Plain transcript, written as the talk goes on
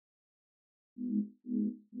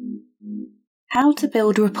How to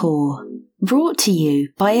build rapport, brought to you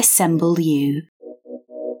by Assemble You.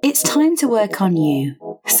 It's time to work on you,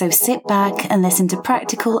 so sit back and listen to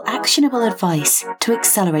practical, actionable advice to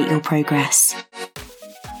accelerate your progress.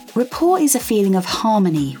 Rapport is a feeling of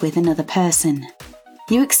harmony with another person.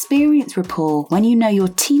 You experience rapport when you know your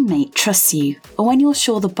teammate trusts you, or when you're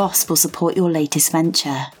sure the boss will support your latest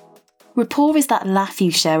venture. Rapport is that laugh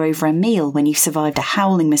you share over a meal when you've survived a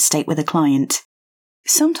howling mistake with a client.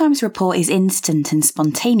 Sometimes rapport is instant and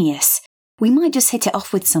spontaneous. We might just hit it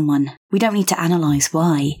off with someone. We don't need to analyse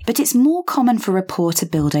why, but it's more common for rapport to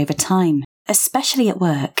build over time, especially at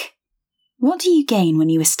work. What do you gain when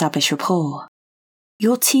you establish rapport?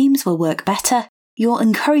 Your teams will work better, you'll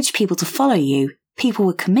encourage people to follow you, people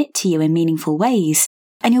will commit to you in meaningful ways,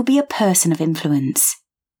 and you'll be a person of influence.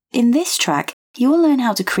 In this track, you'll learn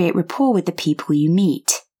how to create rapport with the people you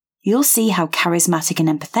meet. You'll see how charismatic and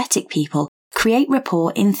empathetic people create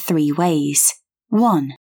rapport in 3 ways.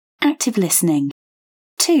 1. Active listening.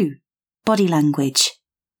 2. Body language.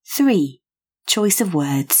 3. Choice of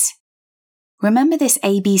words. Remember this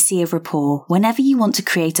ABC of rapport whenever you want to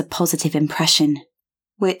create a positive impression,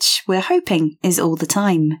 which we're hoping is all the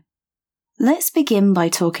time. Let's begin by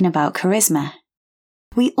talking about charisma.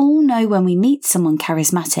 We all know when we meet someone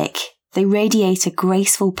charismatic, they radiate a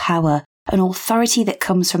graceful power, an authority that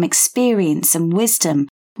comes from experience and wisdom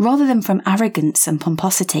rather than from arrogance and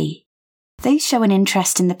pomposity. They show an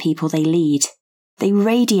interest in the people they lead. They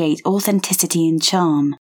radiate authenticity and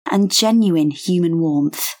charm, and genuine human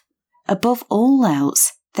warmth. Above all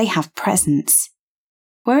else, they have presence.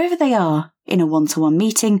 Wherever they are, in a one-to-one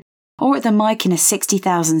meeting, or at the mic in a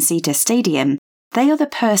 60,000-seater stadium, they are the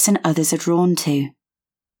person others are drawn to.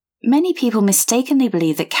 Many people mistakenly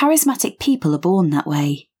believe that charismatic people are born that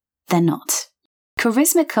way. They're not.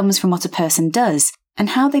 Charisma comes from what a person does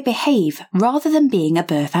and how they behave rather than being a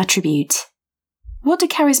birth attribute. What do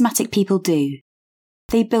charismatic people do?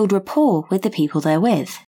 They build rapport with the people they're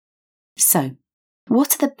with. So,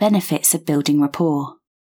 what are the benefits of building rapport?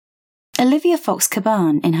 Olivia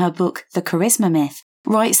Fox-Caban, in her book The Charisma Myth,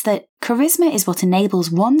 writes that charisma is what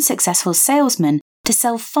enables one successful salesman to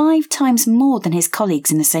sell 5 times more than his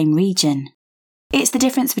colleagues in the same region. It's the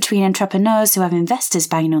difference between entrepreneurs who have investors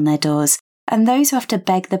banging on their doors and those who have to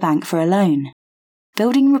beg the bank for a loan.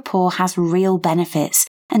 Building rapport has real benefits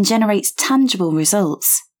and generates tangible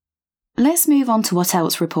results. Let's move on to what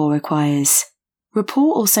else rapport requires.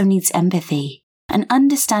 Rapport also needs empathy, an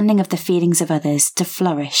understanding of the feelings of others to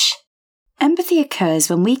flourish. Empathy occurs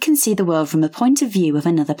when we can see the world from the point of view of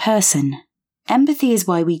another person. Empathy is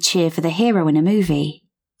why we cheer for the hero in a movie.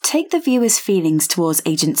 Take the viewer's feelings towards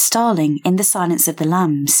Agent Starling in The Silence of the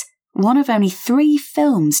Lambs, one of only 3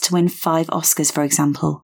 films to win 5 Oscars, for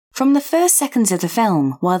example. From the first seconds of the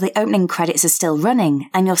film, while the opening credits are still running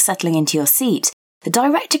and you're settling into your seat, the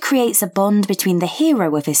director creates a bond between the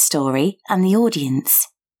hero of his story and the audience.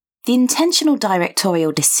 The intentional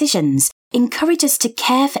directorial decisions encourage us to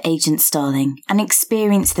care for Agent Starling and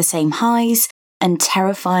experience the same highs and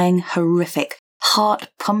terrifying, horrific,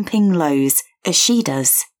 heart-pumping lows as she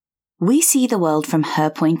does. We see the world from her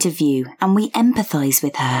point of view and we empathise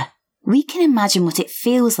with her. We can imagine what it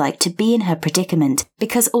feels like to be in her predicament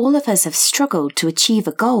because all of us have struggled to achieve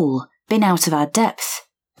a goal, been out of our depth,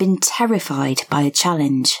 been terrified by a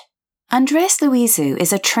challenge. Andreas Louisou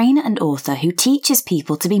is a trainer and author who teaches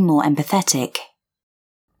people to be more empathetic.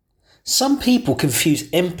 Some people confuse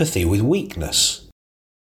empathy with weakness.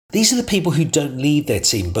 These are the people who don't lead their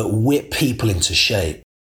team but whip people into shape.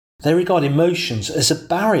 They regard emotions as a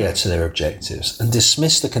barrier to their objectives and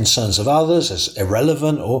dismiss the concerns of others as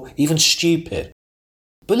irrelevant or even stupid.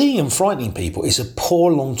 Bullying and frightening people is a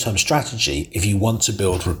poor long-term strategy if you want to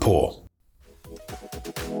build rapport.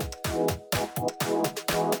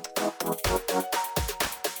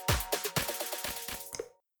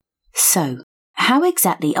 So, how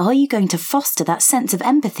exactly are you going to foster that sense of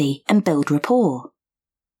empathy and build rapport?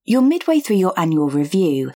 You're midway through your annual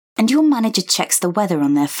review and your manager checks the weather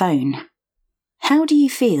on their phone. How do you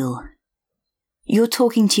feel? You're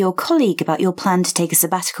talking to your colleague about your plan to take a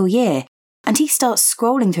sabbatical year and he starts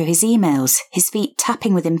scrolling through his emails, his feet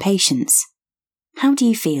tapping with impatience. How do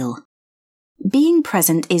you feel? Being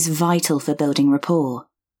present is vital for building rapport.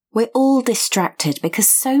 We're all distracted because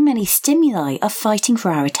so many stimuli are fighting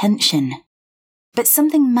for our attention. But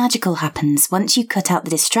something magical happens once you cut out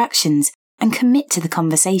the distractions and commit to the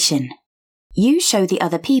conversation. You show the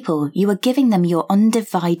other people you are giving them your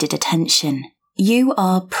undivided attention. You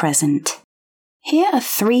are present. Here are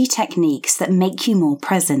 3 techniques that make you more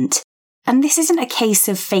present. And this isn't a case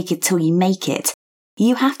of fake it till you make it.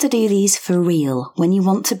 You have to do these for real when you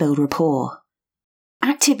want to build rapport.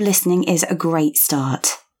 Active listening is a great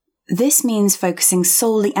start. This means focusing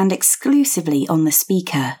solely and exclusively on the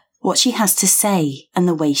speaker, what she has to say, and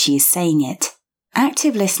the way she is saying it.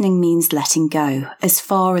 Active listening means letting go, as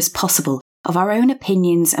far as possible, of our own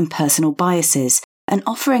opinions and personal biases, and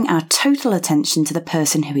offering our total attention to the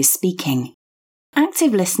person who is speaking.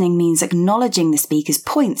 Active listening means acknowledging the speaker's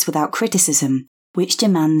points without criticism, which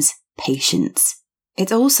demands patience.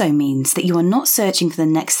 It also means that you are not searching for the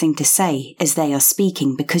next thing to say as they are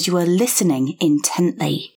speaking because you are listening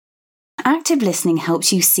intently. Active listening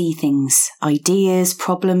helps you see things, ideas,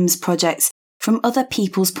 problems, projects from other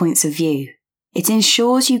people's points of view. It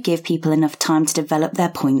ensures you give people enough time to develop their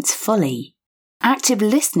points fully. Active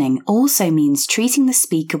listening also means treating the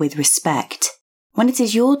speaker with respect. When it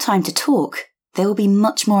is your time to talk, they will be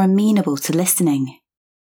much more amenable to listening.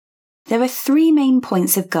 There are 3 main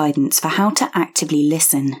points of guidance for how to actively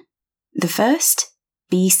listen. The first,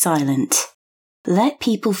 be silent. Let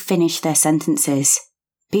people finish their sentences.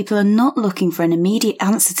 People are not looking for an immediate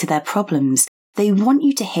answer to their problems. They want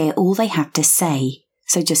you to hear all they have to say.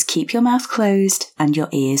 So just keep your mouth closed and your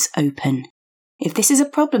ears open. If this is a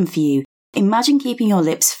problem for you, imagine keeping your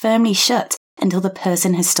lips firmly shut until the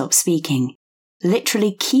person has stopped speaking.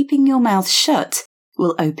 Literally keeping your mouth shut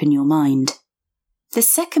will open your mind. The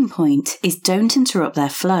second point is don't interrupt their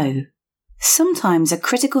flow. Sometimes a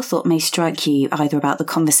critical thought may strike you either about the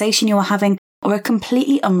conversation you are having or a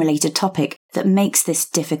completely unrelated topic that makes this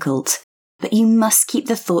difficult. But you must keep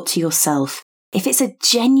the thought to yourself. If it's a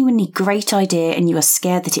genuinely great idea and you are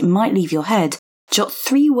scared that it might leave your head, jot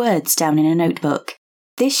 3 words down in a notebook.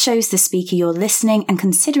 This shows the speaker you're listening and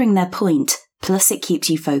considering their point, plus it keeps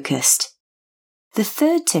you focused. The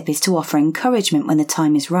third tip is to offer encouragement when the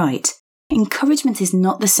time is right. Encouragement is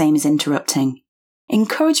not the same as interrupting.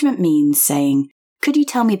 Encouragement means saying, "Could you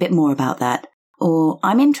tell me a bit more about that?" Or,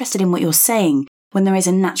 "I'm interested in what you're saying," when there is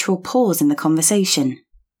a natural pause in the conversation.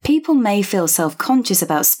 People may feel self-conscious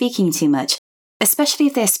about speaking too much, especially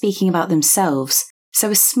if they're speaking about themselves, so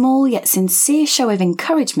a small yet sincere show of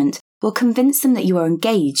encouragement will convince them that you are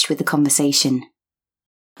engaged with the conversation.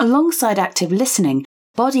 Alongside active listening,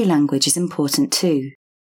 body language is important too.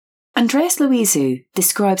 Andreas Loiseau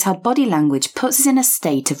describes how body language puts us in a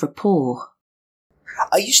state of rapport.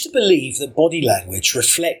 I used to believe that body language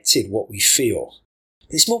reflected what we feel.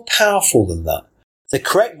 It's more powerful than that. The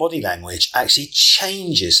correct body language actually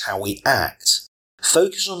changes how we act.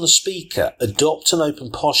 Focus on the speaker, adopt an open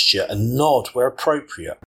posture and nod where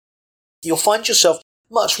appropriate. You'll find yourself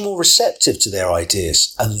much more receptive to their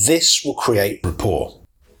ideas, and this will create rapport.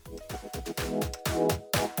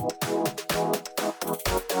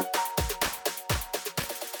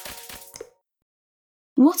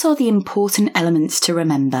 What are the important elements to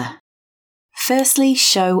remember? Firstly,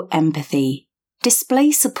 show empathy.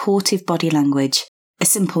 Display supportive body language. A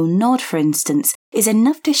simple nod, for instance, is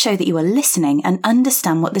enough to show that you are listening and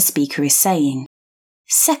understand what the speaker is saying.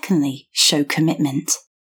 Secondly, show commitment.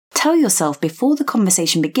 Tell yourself before the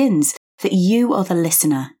conversation begins that you are the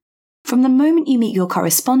listener. From the moment you meet your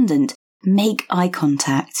correspondent, make eye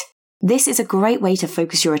contact. This is a great way to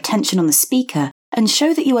focus your attention on the speaker and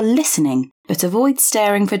show that you are listening, but avoid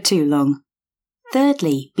staring for too long.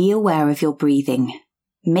 Thirdly, be aware of your breathing.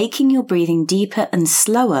 Making your breathing deeper and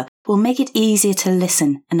slower will make it easier to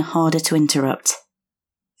listen and harder to interrupt.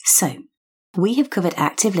 So, we have covered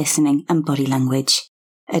active listening and body language.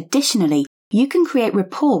 Additionally, you can create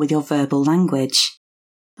rapport with your verbal language.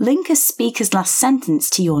 Link a speaker's last sentence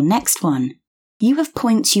to your next one. You have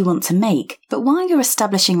points you want to make, but while you're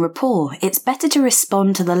establishing rapport, it's better to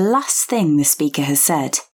respond to the last thing the speaker has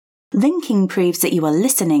said. Linking proves that you are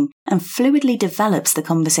listening and fluidly develops the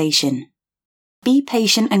conversation. Be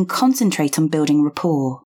patient and concentrate on building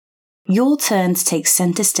rapport. Your turn to take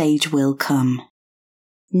centre stage will come.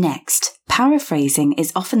 Next, paraphrasing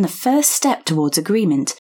is often the first step towards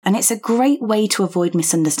agreement, and it's a great way to avoid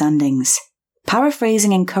misunderstandings.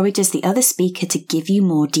 Paraphrasing encourages the other speaker to give you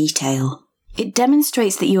more detail. It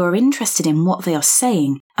demonstrates that you are interested in what they are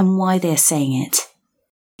saying and why they are saying it.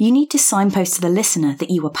 You need to signpost to the listener that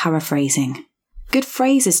you are paraphrasing. Good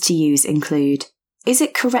phrases to use include, "Is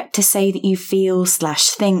it correct to say that you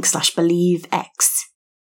feel/think/believe X?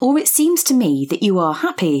 Or it seems to me that you are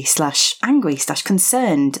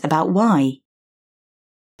happy/angry/concerned about Y."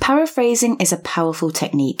 Paraphrasing is a powerful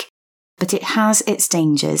technique, but it has its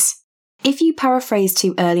dangers. If you paraphrase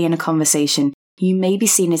too early in a conversation, you may be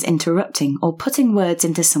seen as interrupting or putting words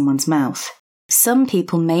into someone's mouth. Some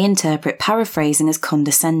people may interpret paraphrasing as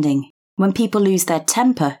condescending. When people lose their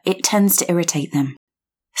temper, it tends to irritate them.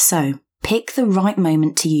 So, pick the right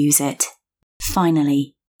moment to use it.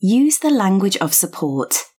 Finally, use the language of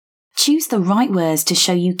support. Choose the right words to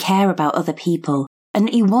show you care about other people and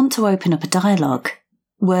that you want to open up a dialogue.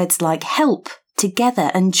 Words like help, together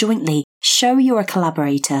and jointly show you're a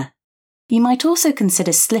collaborator. You might also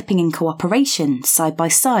consider slipping in cooperation, side by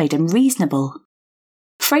side and reasonable.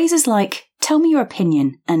 Phrases like, tell me your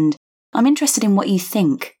opinion and I'm interested in what you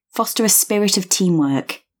think foster a spirit of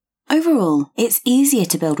teamwork. Overall, it's easier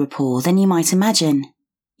to build rapport than you might imagine.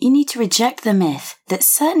 You need to reject the myth that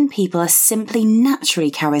certain people are simply naturally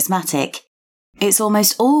charismatic. It's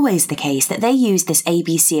almost always the case that they use this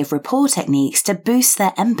ABC of rapport techniques to boost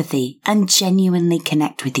their empathy and genuinely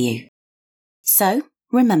connect with you. So,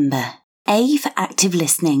 remember, A for active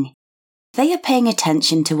listening. They are paying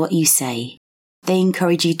attention to what you say. They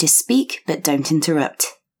encourage you to speak but don't interrupt.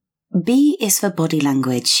 B is for body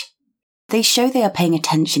language. They show they are paying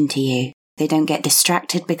attention to you. They don't get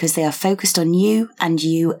distracted because they are focused on you and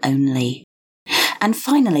you only. And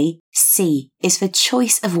finally, C is for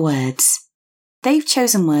choice of words. They've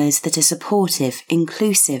chosen words that are supportive,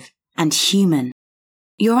 inclusive, and human.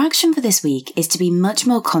 Your action for this week is to be much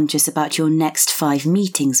more conscious about your next 5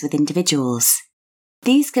 meetings with individuals.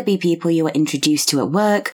 These could be people you are introduced to at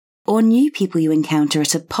work or new people you encounter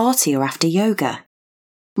at a party or after yoga.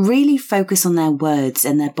 Really focus on their words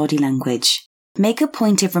and their body language. Make a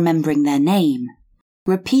point of remembering their name.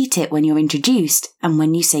 Repeat it when you're introduced and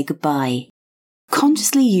when you say goodbye.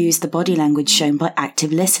 Consciously use the body language shown by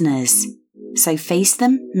active listeners. So face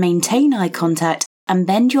them, maintain eye contact, and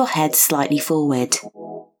bend your head slightly forward.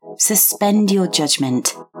 Suspend your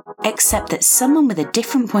judgment. Accept that someone with a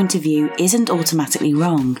different point of view isn't automatically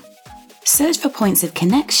wrong. Search for points of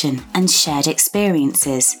connection and shared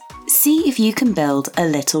experiences. See if you can build a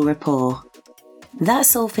little rapport.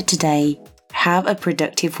 That's all for today. Have a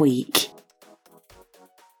productive week.